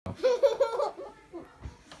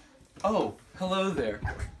Oh, hello there.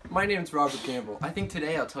 My name's Robert Gambill. I think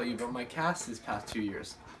today I'll tell you about my CAS this past 2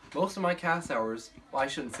 years. Most of my CAS hours, well, I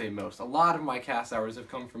shouldn't say most, a lot of my CAS hours have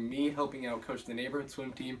come from me helping out coach the neighborhood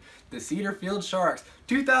swim team, the Cedarfield Sharks,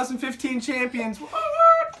 2015 champions.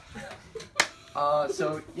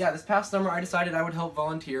 So yeah, this past summer I decided I would help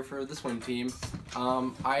volunteer for the swim team.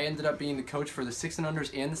 I ended up being the coach for the 6 and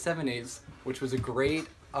unders and the 7-8s, which was a great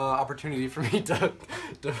opportunity for me to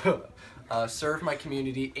serve my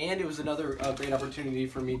community, and it was another great opportunity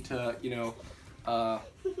for me to,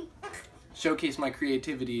 showcase my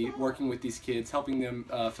creativity working with these kids, helping them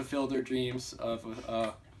fulfill their dreams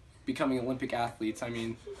of becoming Olympic athletes. I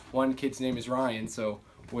mean, one kid's name is Ryan, so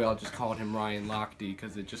we all just called him Ryan Lochte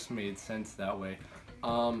because it just made sense that way.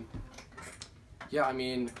 Yeah, I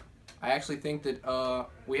mean, I actually think that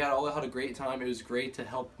we all had a great time. It was great to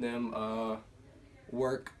help them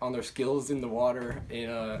work on their skills in the water in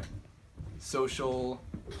a social,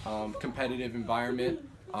 competitive environment.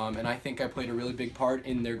 And I think I played a really big part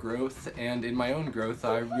in their growth and in my own growth.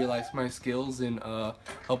 I realized my skills in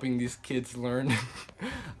helping these kids learn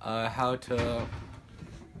how to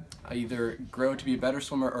either grow to be a better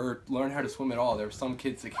swimmer or learn how to swim at all. There were some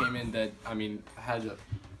kids that came in that, I mean, had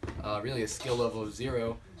really a skill level of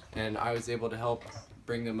 0, and I was able to help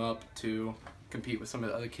bring them up to compete with some of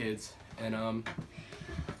the other kids. And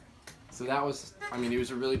so that was, I mean, it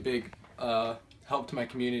was a really big help to my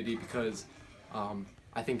community because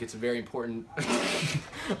I think it's very important.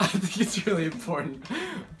 I think it's really important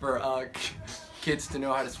for kids to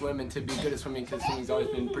know how to swim and to be good at swimming, because swimming's always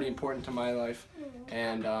been pretty important to my life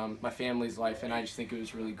and my family's life, and I just think it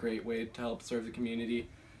was a really great way to help serve the community.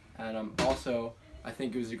 And also, I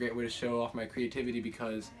think it was a great way to show off my creativity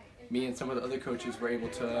because me and some of the other coaches were able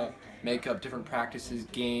to make up different practices,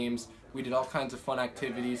 games. We did all kinds of fun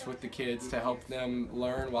activities with the kids to help them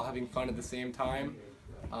learn while having fun at the same time.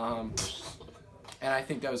 And I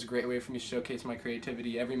think that was a great way for me to showcase my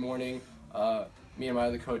creativity. Every morning, me and my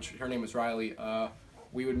other coach, her name was Riley,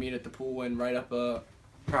 we would meet at the pool and write up a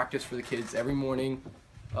practice for the kids every morning.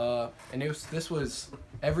 And this was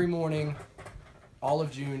every morning, all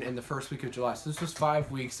of June and the first week of July. So this was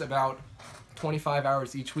 5 weeks, about 25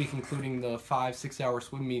 hours each week, including the 5-6 hour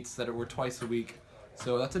swim meets that were twice a week.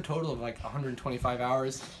 So that's a total of like 125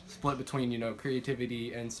 hours split between,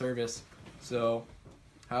 creativity and service. So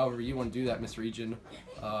however you want to do that, Miss Region,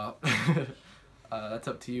 that's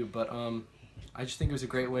up to you. But I just think it was a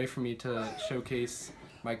great way for me to showcase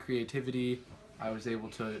my creativity. I was able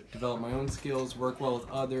to develop my own skills, work well with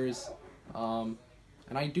others, and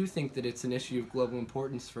I do think that it's an issue of global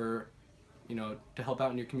importance for, to help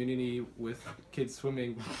out in your community with kids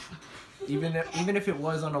swimming. Even if it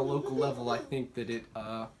was on a local level, I think that it,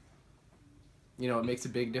 it makes a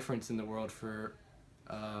big difference in the world for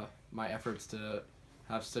my efforts to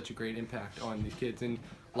have such a great impact on these kids. And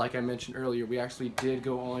like I mentioned earlier, we actually did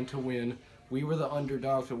go on to win. We were the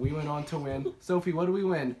underdogs, but we went on to win. Sophie, what did we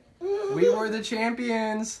win? We were the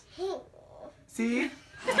champions. See?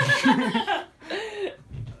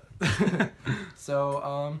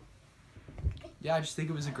 So, yeah, I just think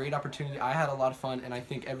it was a great opportunity. I had a lot of fun, and I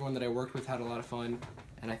think everyone that I worked with had a lot of fun.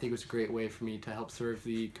 And I think it was a great way for me to help serve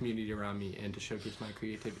the community around me and to showcase my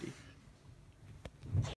creativity.